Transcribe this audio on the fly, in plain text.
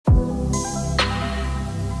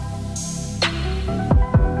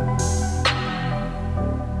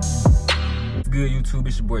YouTube?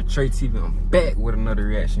 It's your boy Trey TV. I'm back with another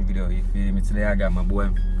reaction video. You feel me? Today I got my boy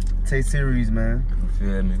Tay Series, man. You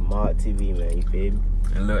feel me? Mod TV, man. You feel me?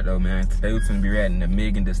 And look though, man. Today we're gonna be reacting to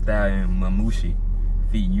Megan Thee Stallion Mamushi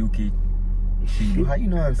feat Yuki. How you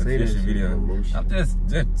know how to say this video? Mamushi.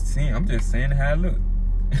 I'm just saying how it look.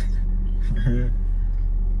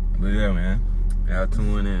 But yeah, man. Y'all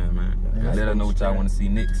tune in, man. Yeah, let us know what y'all want to see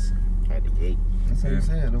next. At the gate. That's how you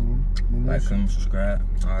say it, though. Like, comment, subscribe,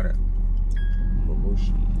 all that.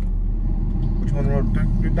 Mamushi. What you want to roll?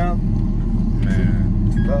 3,000?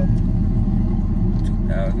 Man. 2,000?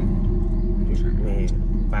 2,000. Man,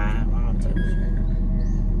 5 all type of shit.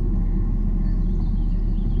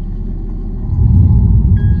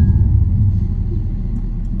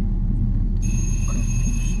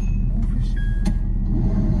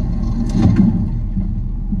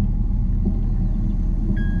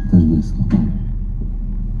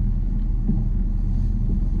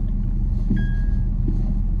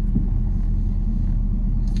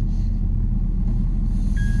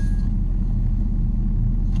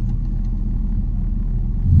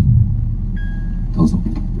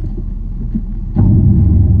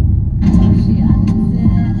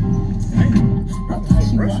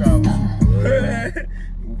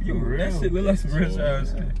 That shit look like some rush hour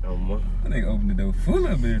shit. I think open the door full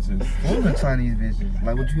of bitches. Full of Chinese bitches.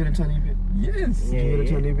 Like, would you hit a Chinese bitch? Yes. You hit a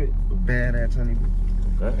Chinese bitch? Bad ass Chinese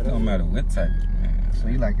bitch. It don't matter what type, man. So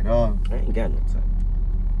you like it all? I ain't got no time.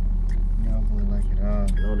 Y'all boy like it all.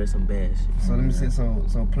 No, there's some bad shit. So let me see.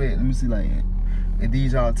 So play it. Let me see. Like, if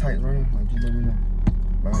these y'all tight, right? Like, just let me know.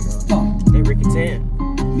 Like, Hey, Ricky Tan.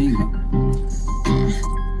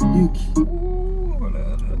 Yuki.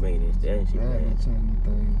 I mean, it's that shit, man.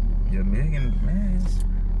 Yeah, Megan, man.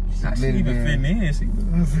 She even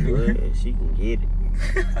fit in. She can get it.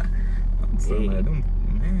 I'm talking about them,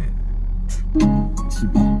 man.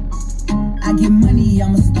 Chiba. I get money,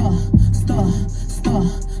 I'm a star.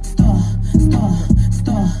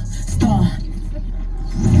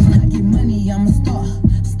 I get money, I'm a star.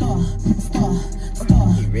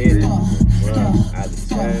 He ready.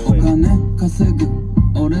 Okane kasegu,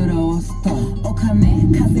 orera wa star. Okane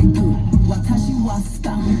kasegu, watashi wa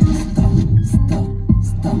star.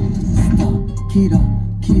 Kira,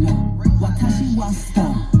 watashi wa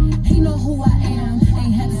star. He know who I am,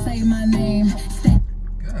 ain't had to say my name.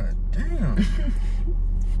 God damn.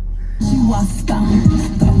 She was star.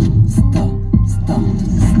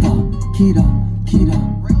 Kira,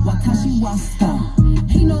 watashi wa star.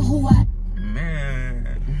 He know who I am.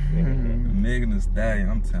 Man. Megan Thee Stallion,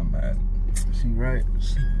 I'm talking about. she right.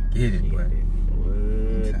 She get it, boy. I'm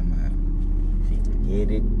talking about. She can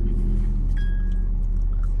get it.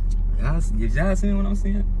 Y'all seen what I'm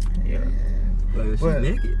saying? Yeah. Like, she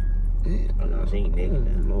naked. Yeah. Oh, no, she ain't naked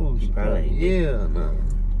now. No, She probably ain't naked. yeah, nah.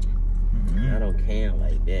 I don't care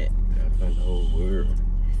like that. I'm from the whole world.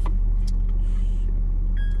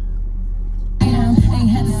 Ain't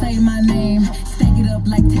had to say my name. Stack it up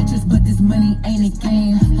like Tetris, but this money ain't a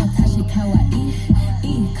game. Watashi kawaii,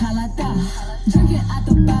 kalata. Drinking out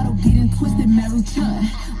the bottle, getting twisted, Maruchan.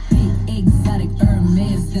 Big exotic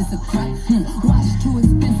Hermes, that's a crack. Watch too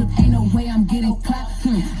expensive, ain't no way I'm getting clapped.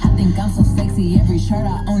 I think I'm so sexy, every shirt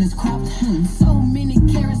I own is cropped. So many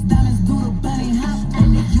carats, diamonds do the bunny hop.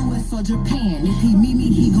 In the US or Japan, if he meet me,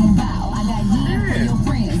 he gon' bow. I got yen for your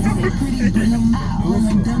friends, if they pretty, bring them out.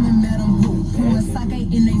 Rolling dumb and Madam Boo, pouring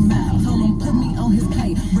sake in they mouth. Told him put me on his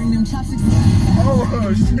plate, bring them chopsticks.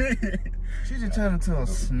 Oh, shit. She just turned into a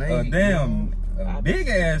snake. Damn, a big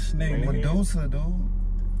ass snake. Medusa, dude.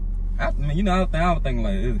 I mean, you know, I was thinking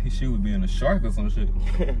like she was being a shark or some shit.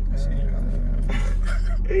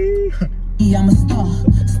 I'm a star.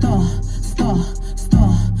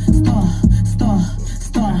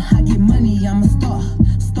 I get money, I'm a star.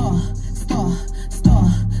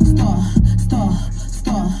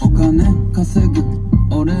 Okane kasegu,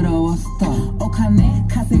 orera wa star. Okane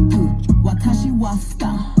kasegu, watashi wa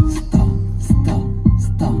star.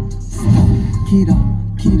 Kira,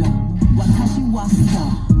 watashi wa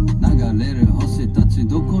star. Nagareru hoshi tachi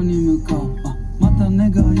doko ni mukau. Mata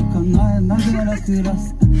negai kanae nagara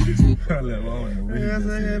kurasu.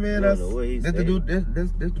 That's the dude.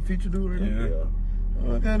 That's the feature dude right there. Yeah.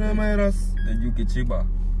 Oh, God, that man, that's The Yuki Chiba.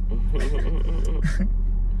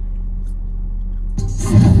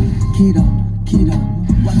 Kira,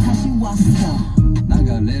 watashi wa star.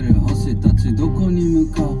 Nagareru hoshi tachi doko ni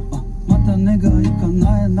mukau. Mata negai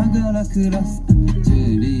kanae nagara kurasu.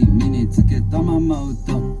 Jewelry mini tsuketa mama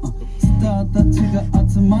uto. Star tachi ga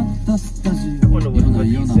atsumatta studio. Yona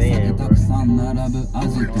yona sake takusan What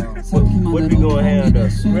be going on though? He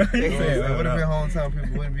said, What if your hometown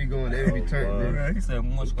people wouldn't be going, they would be turned there? he said,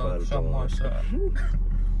 more shot.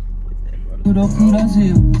 ブロックラ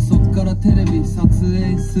ジオそっからテレビ撮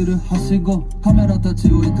影するはしごカメラた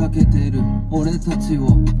ち追いかけてる俺たちを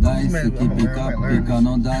大好きピカピカ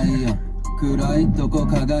のダイヤ暗いとこ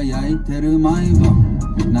輝いてる毎晩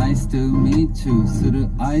Nice to meet you する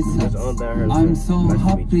挨拶 I'm so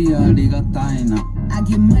happy ありがたいな I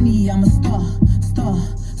get money I'm a star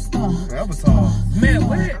Avatar. Man,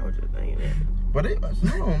 what? I was just thinking that. But they got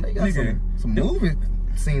some movie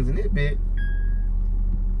scenes in it, bit.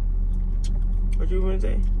 What you gonna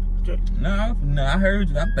say? Nah, I heard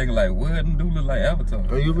you. I'm thinking like, what do look like Avatar?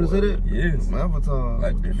 Oh, you gonna say that? Yes. Avatar.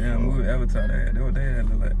 Like the damn movie Avatar, that what they had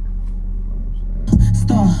look like.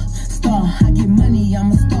 Star, I get money,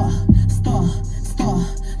 I'm a star.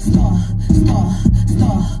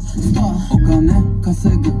 お金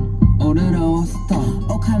稼ぐ、俺らはスタ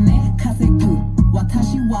ー。お金稼ぐ、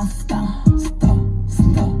私はスター。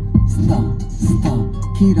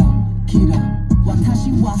キラ、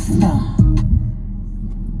私はスター。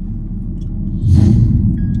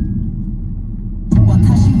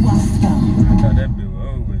私はスター。I thought that bitch was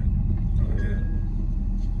over with. Oh, yeah.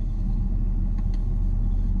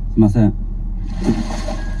 すいません。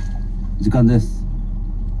時間です。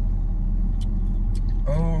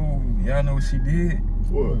Oh, y'all know what she did?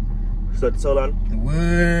 What? So long?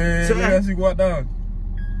 What? Look how she walked down.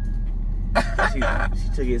 She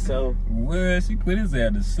took it so. What? She put his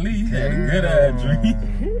ass to sleep. He had a good ass dream.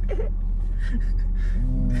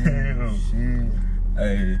 Damn. Shit.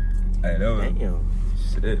 Hey, that was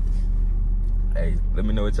shit. Hey, let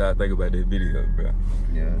me know what y'all think about that video, bro.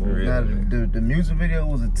 Yeah. Real, Now, the music video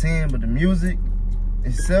was a 10, but the music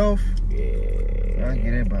itself, Yeah. I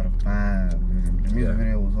get it about a 5. Man. The music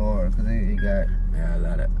video was hard because it got Yeah, a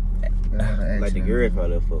lot of action. Like the girl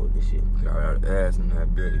probably fuck with this shit. got a lot of ass in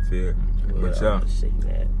that bit, you feel me? But y'all, shaking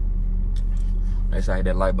that. make sure I hit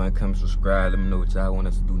that like button, comment, subscribe. Let me know what y'all want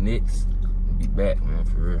us to do next. We'll be back, man,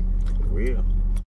 for real. For real.